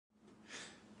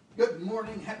Good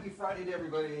morning. Happy Friday to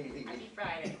everybody. Happy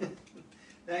Friday.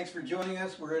 Thanks for joining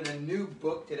us. We're in a new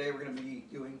book today. We're going to be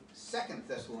doing 2nd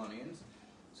Thessalonians.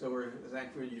 So we're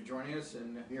thankful you're joining us,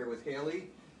 and here with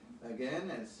Haley again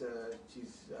as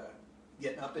she's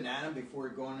getting up and at 'em before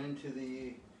going into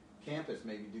the campus.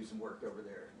 Maybe do some work over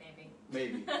there.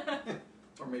 Maybe.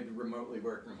 Or maybe remotely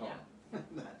work from home.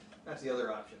 Yeah. That's the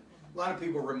other option. A lot of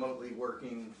people remotely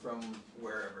working from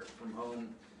wherever, from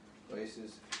home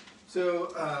places.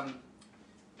 So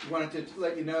wanted to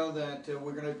let you know that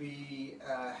we're going to be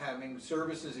having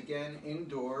services again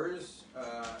indoors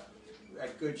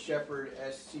at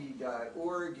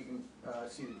goodshepherd.sc.org. You can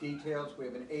see the details. We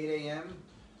have an 8 a.m.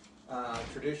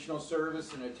 Traditional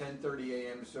service and a 10:30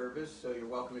 a.m. service, so you're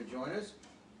welcome to join us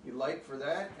if you'd like for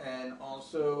that. And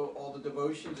also all the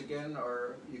devotions again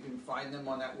you can find them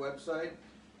on that website.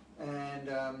 And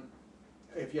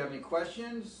if you have any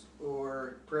questions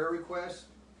or prayer requests,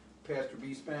 Pastor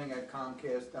Bspang at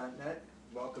Comcast.net.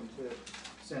 Welcome to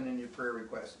send in your prayer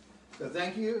requests. So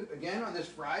thank you again on this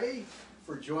Friday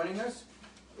for joining us.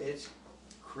 It's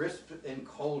crisp and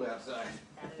cold outside.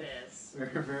 That it is.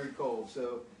 Very, very cold.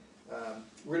 So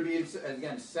we're going to be,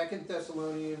 again, 2nd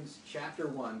Thessalonians Chapter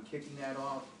 1, kicking that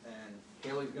off, and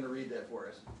Haley's going to read that for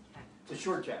us. Okay. It's a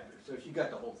short chapter, so she got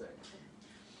the whole thing.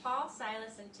 Paul,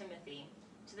 Silas, and Timothy,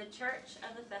 to the church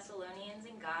of the Thessalonians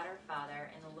in God our Father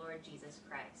and the Lord Jesus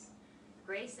Christ.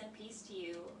 Grace and peace to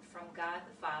you from God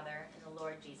the Father and the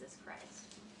Lord Jesus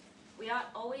Christ. We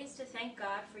ought always to thank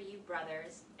God for you,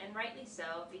 brothers, and rightly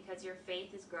so, because your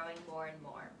faith is growing more and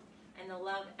more, and the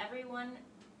love every one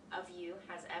of you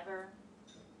has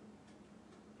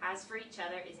for each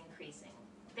other is increasing.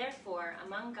 Therefore,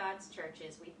 among God's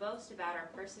churches, we boast about our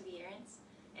perseverance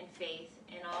and faith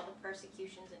in all the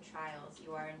persecutions and trials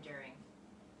you are enduring.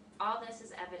 All this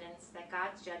is evidence that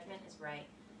God's judgment is right,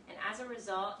 and as a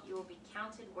result, you will be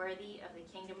counted worthy of the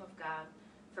kingdom of God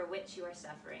for which you are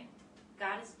suffering.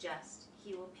 God is just.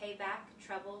 He will pay back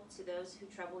trouble to those who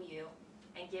trouble you,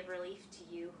 and give relief to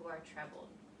you who are troubled,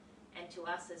 and to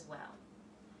us as well.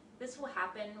 This will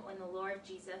happen when the Lord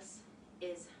Jesus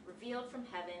is revealed from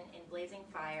heaven in blazing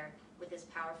fire with his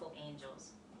powerful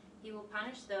angels. He will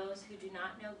punish those who do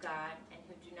not know God and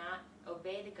who do not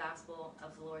obey the gospel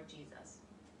of the Lord Jesus.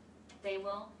 They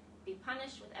will be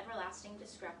punished with everlasting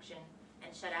destruction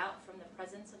and shut out from the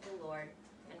presence of the Lord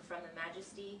and from the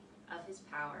majesty of his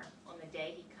power on the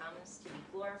day he comes to be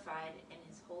glorified in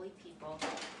his holy people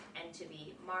and to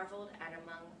be marveled at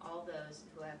among all those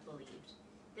who have believed.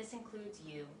 This includes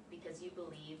you, because you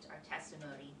believed our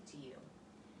testimony to you.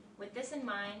 With this in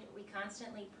mind, we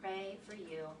constantly pray for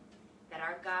you, that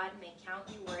our God may count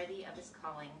you worthy of his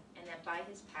calling, and that by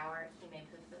his power he may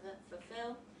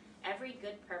fulfill every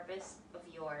good purpose of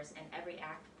yours and every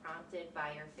act prompted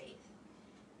by your faith.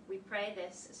 We pray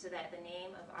this so that the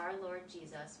name of our Lord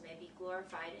Jesus may be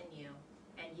glorified in you,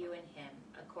 and you in him,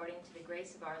 according to the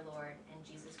grace of our Lord and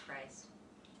Jesus Christ.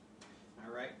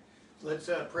 All right. Let's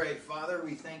pray. Father,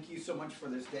 we thank you so much for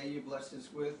this day you blessed us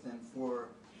with, and for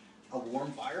a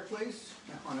warm fireplace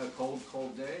on a cold,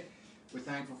 cold day. We're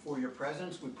thankful for your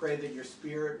presence. We pray that your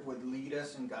Spirit would lead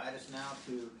us and guide us now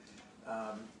to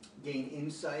gain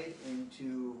insight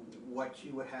into what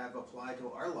you would have applied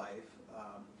to our life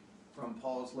from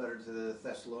Paul's letter to the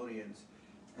Thessalonians.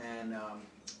 And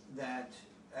that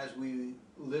as we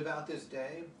live out this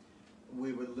day,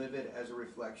 we would live it as a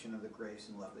reflection of the grace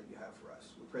and love that you have for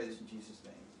us. We pray this in Jesus'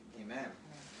 name. Amen.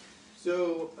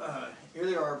 So here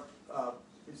they are.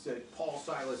 It's Paul,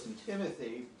 Silas, and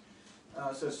Timothy.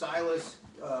 So Silas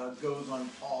goes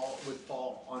with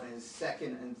Paul on his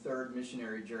 2nd and 3rd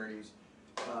missionary journeys.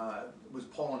 It was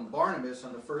Paul and Barnabas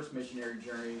on the first missionary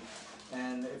journey,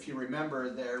 and if you remember,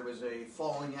 there was a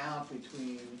falling out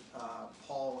between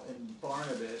Paul and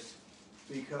Barnabas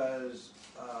because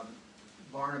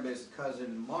Barnabas'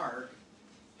 cousin Mark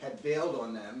had bailed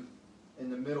on them in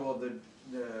the middle of the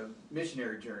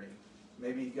missionary journey.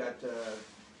 Maybe he got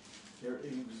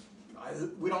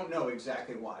we don't know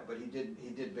exactly why, but he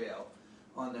did bail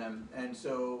on them, and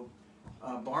so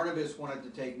Barnabas wanted to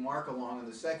take Mark along on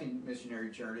the 2nd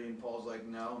missionary journey, and Paul's like,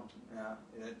 no,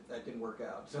 that didn't work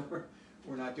out, so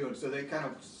we're not doing it. So they kind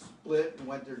of split and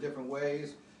went their different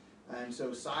ways, and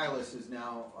so Silas is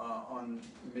now on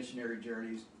missionary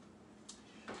journeys.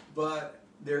 But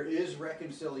there is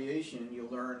reconciliation.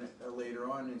 You'll learn later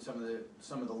on in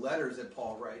some of the letters that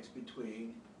Paul writes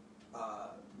between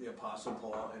the Apostle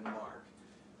Paul and Mark.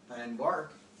 And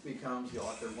Mark becomes the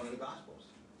author of one of the Gospels.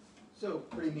 So,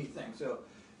 pretty neat thing. So,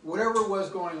 whatever was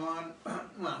going on,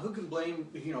 well, who can blame,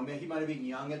 he might have been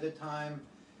young at the time,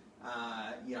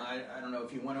 I don't know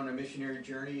if you went on a missionary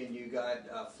journey and you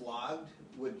got flogged,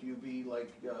 would you be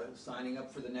like signing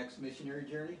up for the next missionary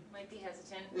journey? Might be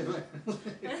hesitant.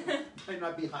 Might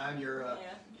not be high on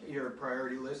your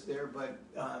priority list there, but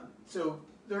so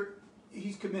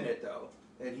he's committed though,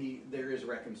 and there is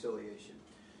reconciliation.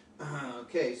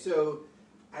 Okay, so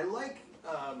I like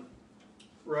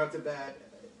right off the bat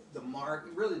the mark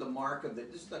of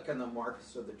this is like kind of the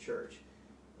marks of the church.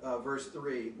 Verse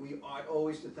 3, we ought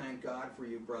always to thank God for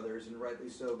you, brothers, and rightly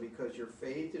so, because your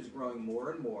faith is growing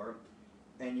more and more,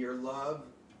 and your love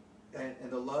and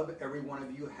the love every one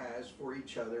of you has for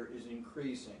each other is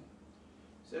increasing.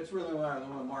 So that's really one of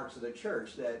the marks of the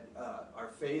church, that our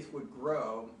faith would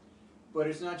grow, but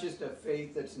it's not just a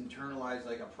faith that's internalized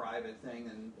like a private thing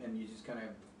and you just kind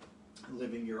of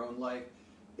living your own life.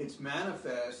 It's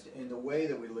manifest in the way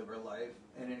that we live our life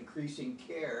and increasing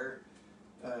care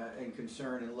and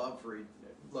concern and love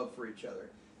for each other.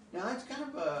 Now that's kind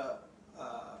of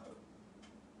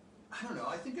I don't know,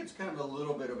 I think it's kind of a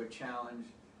little bit of a challenge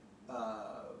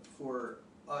for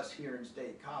us here in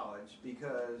State College,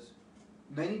 because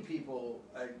many people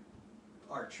at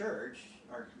our church,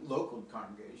 our local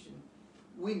congregation,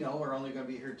 we know are only going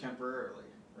to be here temporarily,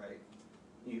 right?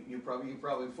 You probably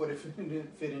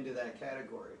fit into that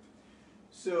category.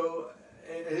 So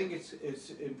I think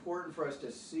it's important for us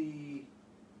to see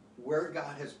where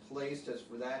God has placed us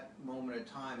for that moment of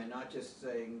time, and not just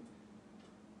saying,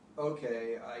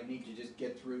 okay, I need to just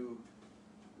get through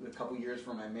a couple years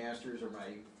for my master's or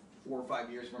my 4 or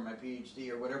 5 years for my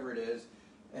PhD or whatever it is,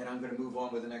 and I'm going to move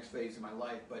on with the next phase of my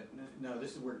life. But no,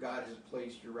 this is where God has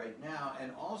placed you right now,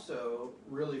 and also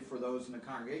really for those in the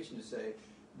congregation to say,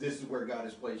 this is where God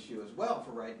has placed you as well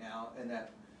for right now, and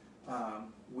that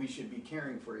we should be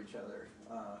caring for each other.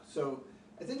 So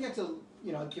I think that's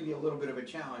it can be a little bit of a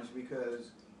challenge,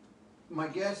 because my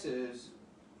guess is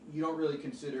you don't really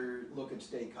look at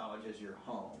State College as your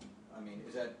home. I mean,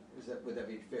 would that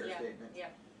be a fair statement? Yeah.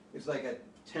 It's like a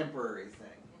temporary thing.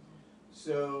 Mm-hmm.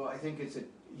 So I think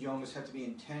you almost have to be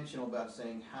intentional about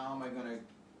saying, how am I going to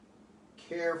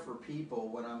care for people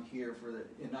when I'm here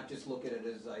and not just look at it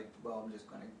as like, well, I'm just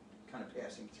kind of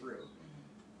passing through,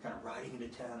 kind of riding into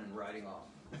town and riding off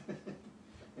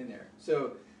in there.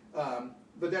 So,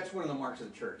 but that's one of the marks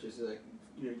of the church, is that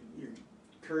you're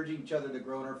encouraging each other to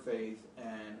grow in our faith,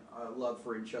 and love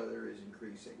for each other is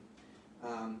increasing.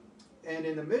 And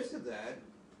in the midst of that,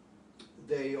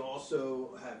 they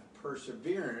also have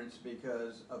perseverance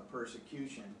because of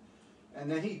persecution.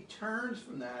 And then he turns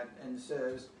from that and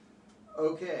says,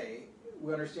 okay,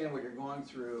 we understand what you're going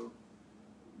through.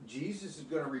 Jesus is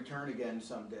going to return again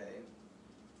someday,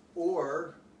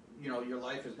 or your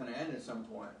life is going to end at some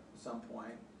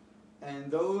point,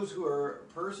 and those who are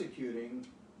persecuting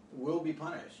will be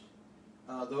punished.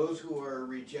 Those who are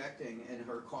rejecting and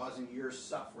who are causing your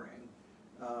suffering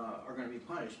are going to be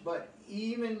punished. But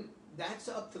even that's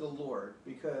up to the Lord,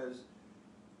 because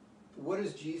what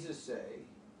does Jesus say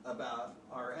about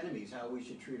our enemies, how we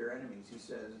should treat our enemies? He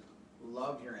says,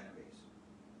 love your enemies.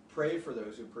 Pray for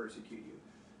those who persecute you.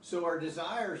 So our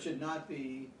desire should not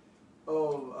be,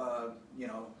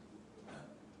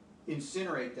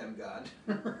 incinerate them, God.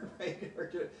 Right?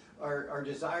 Our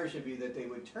desire should be that they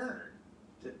would turn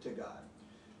to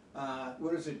God.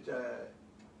 What is it?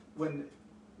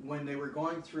 When they were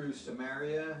going through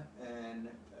Samaria, and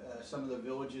some of the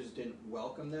villages didn't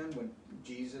welcome them when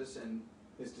Jesus and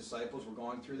his disciples were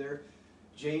going through there,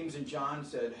 James and John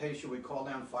said, hey, should we call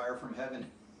down fire from heaven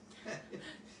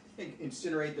and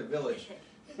incinerate the village?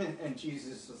 And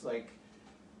Jesus was like,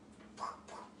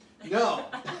 no.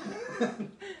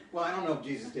 Well, I don't know if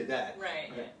Jesus did that.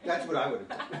 Right. That's what I would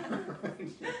have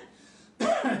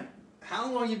done.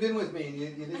 How long you been with me? And you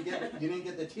didn't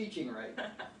get the teaching right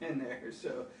in there.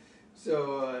 So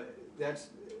that's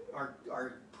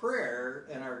our prayer,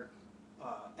 and our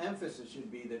emphasis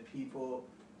should be that people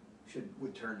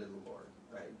would turn to the Lord,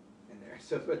 right in there.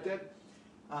 So, but that,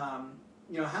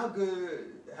 how good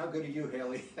are you,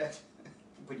 Haley?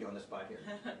 Put you on the spot here.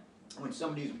 When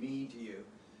somebody's mean to you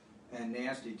and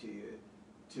nasty to you,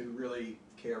 to really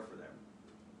care for them.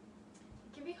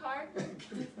 It can be hard.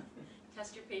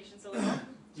 Test your patience a little.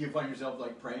 Do you find yourself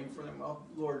like praying for them? Oh,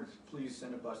 Lord, please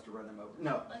send a bus to run them over.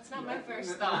 No. That's not my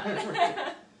first thought.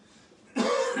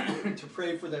 To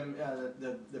pray for them,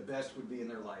 the best would be in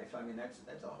their life. I mean, that's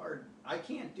a hard. I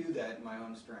can't do that in my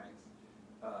own strength.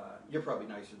 You're probably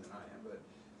nicer than I am, but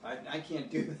I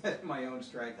can't do that in my own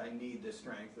strength. I need the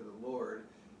strength of the Lord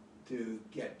to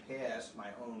get past my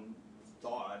own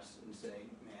thoughts and say,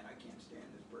 man, I can't stand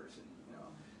this person,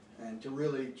 and to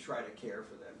really try to care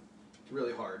for them. It's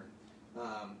really hard.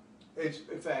 It's,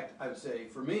 in fact, I would say,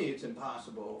 for me, it's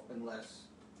impossible unless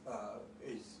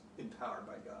it's empowered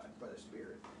by God, by the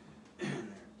Spirit.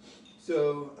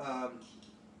 So,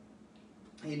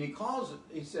 and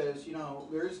he says, you know,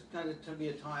 there is going to be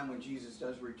a time when Jesus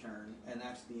does return, and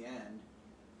that's the end.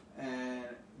 And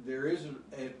there is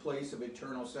a place of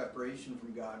eternal separation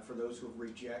from God for those who have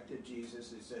rejected Jesus.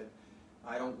 They said,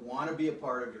 I don't want to be a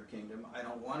part of your kingdom. I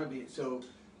don't want to be. So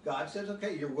God says,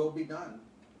 okay, your will be done.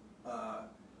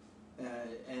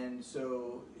 And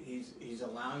so he's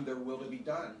allowing their will to be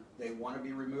done. They want to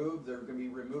be removed. They're going to be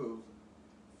removed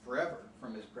forever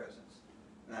from his presence.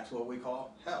 And that's what we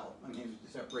call hell. I mean,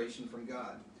 separation from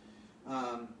God.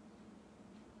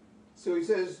 So he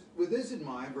says, with this in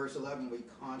mind, verse 11, we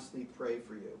constantly pray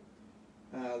for you,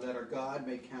 that our God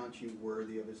may count you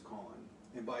worthy of his calling,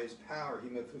 and by his power he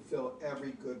may fulfill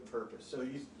every good purpose. So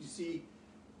you see,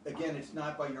 again, it's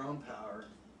not by your own power.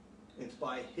 It's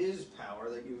by his power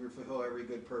that you fulfill every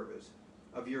good purpose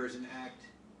of yours, an act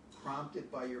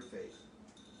prompted by your faith.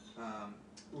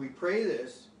 We pray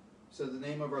this so the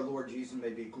name of our Lord Jesus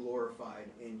may be glorified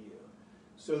in you,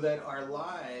 so that our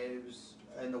lives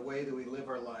and the way that we live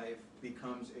our life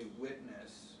becomes a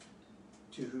witness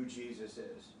to who Jesus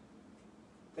is.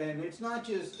 And it's not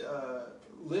just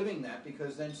living that,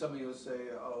 because then somebody will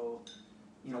say, oh,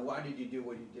 you know, why did you do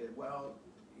what you did? Well,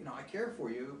 you know, I care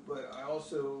for you, but I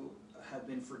also have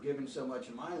been forgiven so much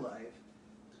in my life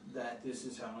that this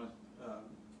is how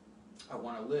I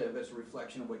want to live, as a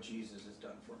reflection of what Jesus has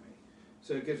done for me.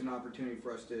 So it gives an opportunity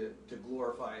for us to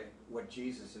glorify what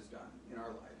Jesus has done in our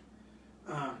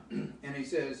life. And he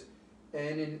says,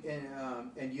 and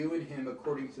you and him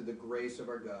according to the grace of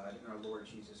our God and our Lord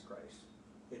Jesus Christ.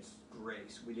 It's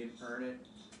grace. We didn't earn it.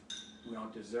 We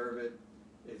don't deserve it.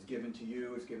 It's given to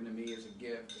you. It's given to me as a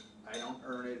gift. I don't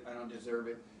earn it. I don't deserve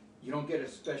it. You don't get a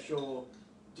special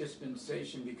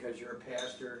dispensation because you're a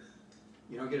pastor.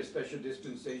 You don't get a special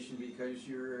dispensation because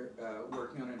you're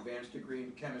working on an advanced degree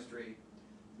in chemistry.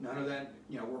 None of that.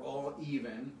 You know, we're all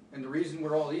even. And the reason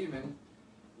we're all even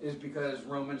is because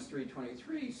Romans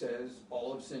 3:23 says,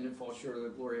 all have sinned and fall short of the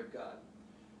glory of God.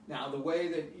 Now, the way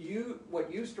that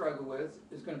what you struggle with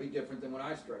is going to be different than what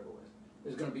I struggle with.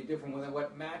 It's going to be different than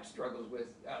what Matt struggles with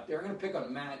out there. I'm going to pick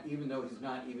on Matt, even though he's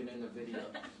not even in the video.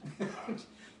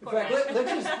 In fact,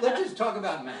 let's just talk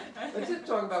about Matt. Let's just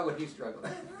talk about what he struggled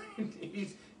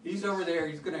with. He's over there.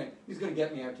 He's gonna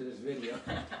get me after this video.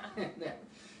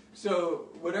 So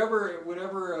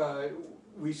whatever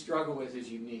we struggle with is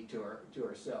unique to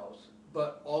ourselves.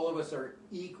 But all of us are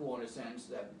equal in a sense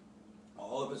that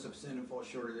all of us have sinned and fall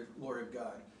short of the glory of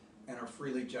God and are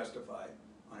freely justified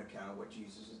on account of what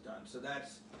Jesus has done. So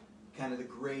that's kind of the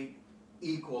great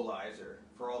equalizer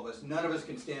for all of us. None of us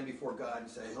can stand before God and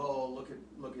say, oh,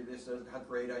 look at this, how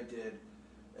great I did.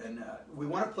 And we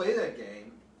want to play that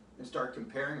game and start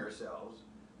comparing ourselves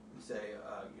and say,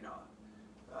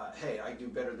 hey, I do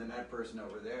better than that person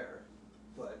over there.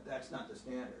 But that's not the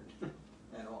standard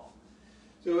at all.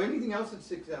 So anything else that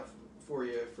sticks out for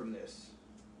you from this?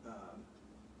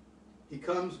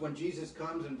 When Jesus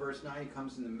comes in verse 9, he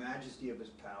comes in the majesty of his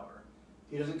power.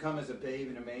 He doesn't come as a babe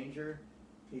in a manger.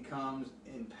 He comes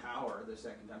in power the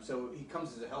second time. So he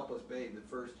comes as a helpless babe the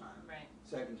first time. Right.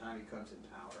 Second time he comes in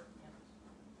power.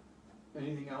 Yeah.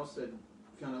 Anything else that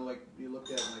kind of like you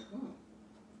looked at and like,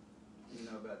 you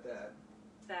know about that?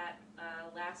 That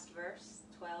last verse,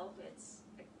 12, it's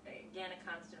again a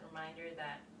constant reminder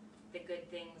that the good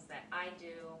things that I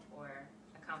do or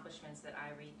accomplishments that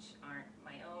I reach aren't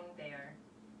my own. They are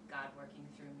God working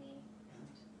through me, and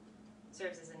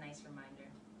serves as a nice reminder.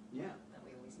 Yeah. That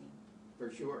we always need.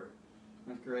 For sure.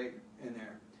 That's great in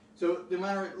there. So no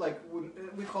matter, like,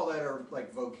 we call that our,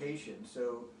 like, vocation.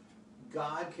 So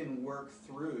God can work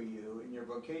through you in your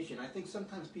vocation. I think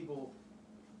sometimes people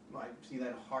might see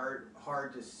that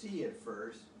hard to see at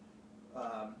first.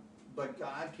 But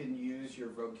God can use your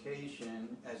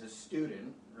vocation as a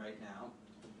student right now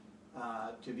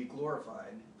to be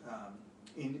glorified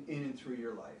in and through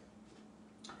your life.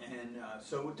 And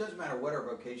so it doesn't matter what our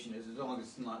vocation is, as long as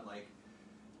it's not like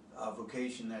a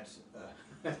vocation that's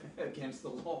against the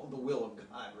will of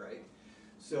God, right?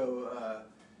 So,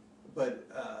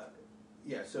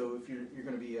 so if you're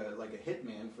going to be like a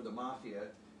hitman for the mafia,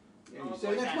 and you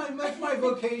say that's my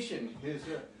vocation is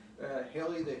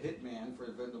Haley the hitman for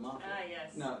the mafia. Ah,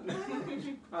 yes. No,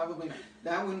 probably not.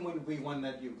 That one would be one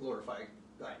that you glorify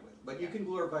God with. But you can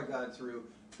glorify God through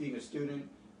being a student,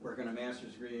 working a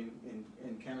master's degree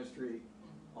in chemistry,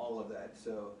 all of that.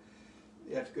 So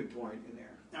that's a good point in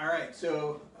there. All right,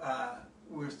 so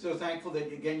we're so thankful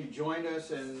that, again, you joined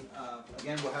us. And,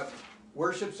 again, we'll have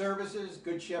Worship services,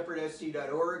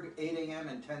 goodshepherd.sc.org, 8 a.m.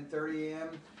 and 10:30 a.m.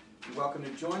 You're welcome to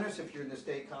join us if you're in the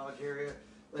State College area.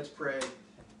 Let's pray.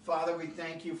 Father, we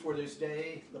thank you for this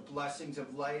day, the blessings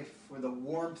of life, for the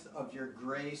warmth of your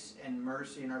grace and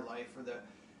mercy in our life, for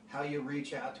how you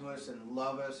reach out to us and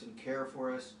love us and care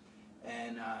for us.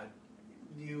 And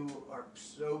you are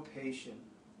so patient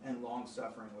and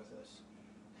long-suffering with us.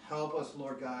 Help us,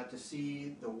 Lord God, to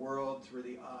see the world through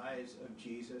the eyes of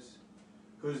Jesus,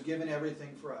 who has given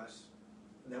everything for us,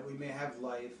 that we may have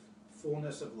life,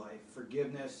 fullness of life,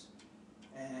 forgiveness,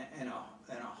 and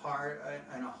a heart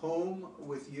and a home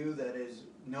with you that is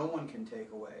no one can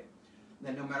take away.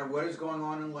 That no matter what is going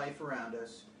on in life around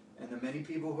us, and the many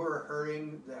people who are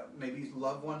hurting, that maybe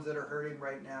loved ones that are hurting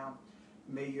right now,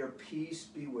 may your peace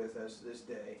be with us this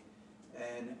day,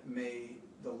 and may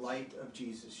the light of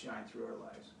Jesus shine through our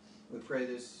lives. We pray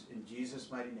this in Jesus'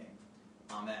 mighty name.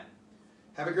 Amen.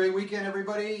 Have a great weekend,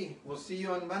 everybody. We'll see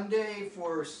you on Monday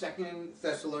for 2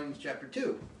 Thessalonians Chapter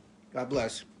 2. God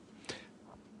bless.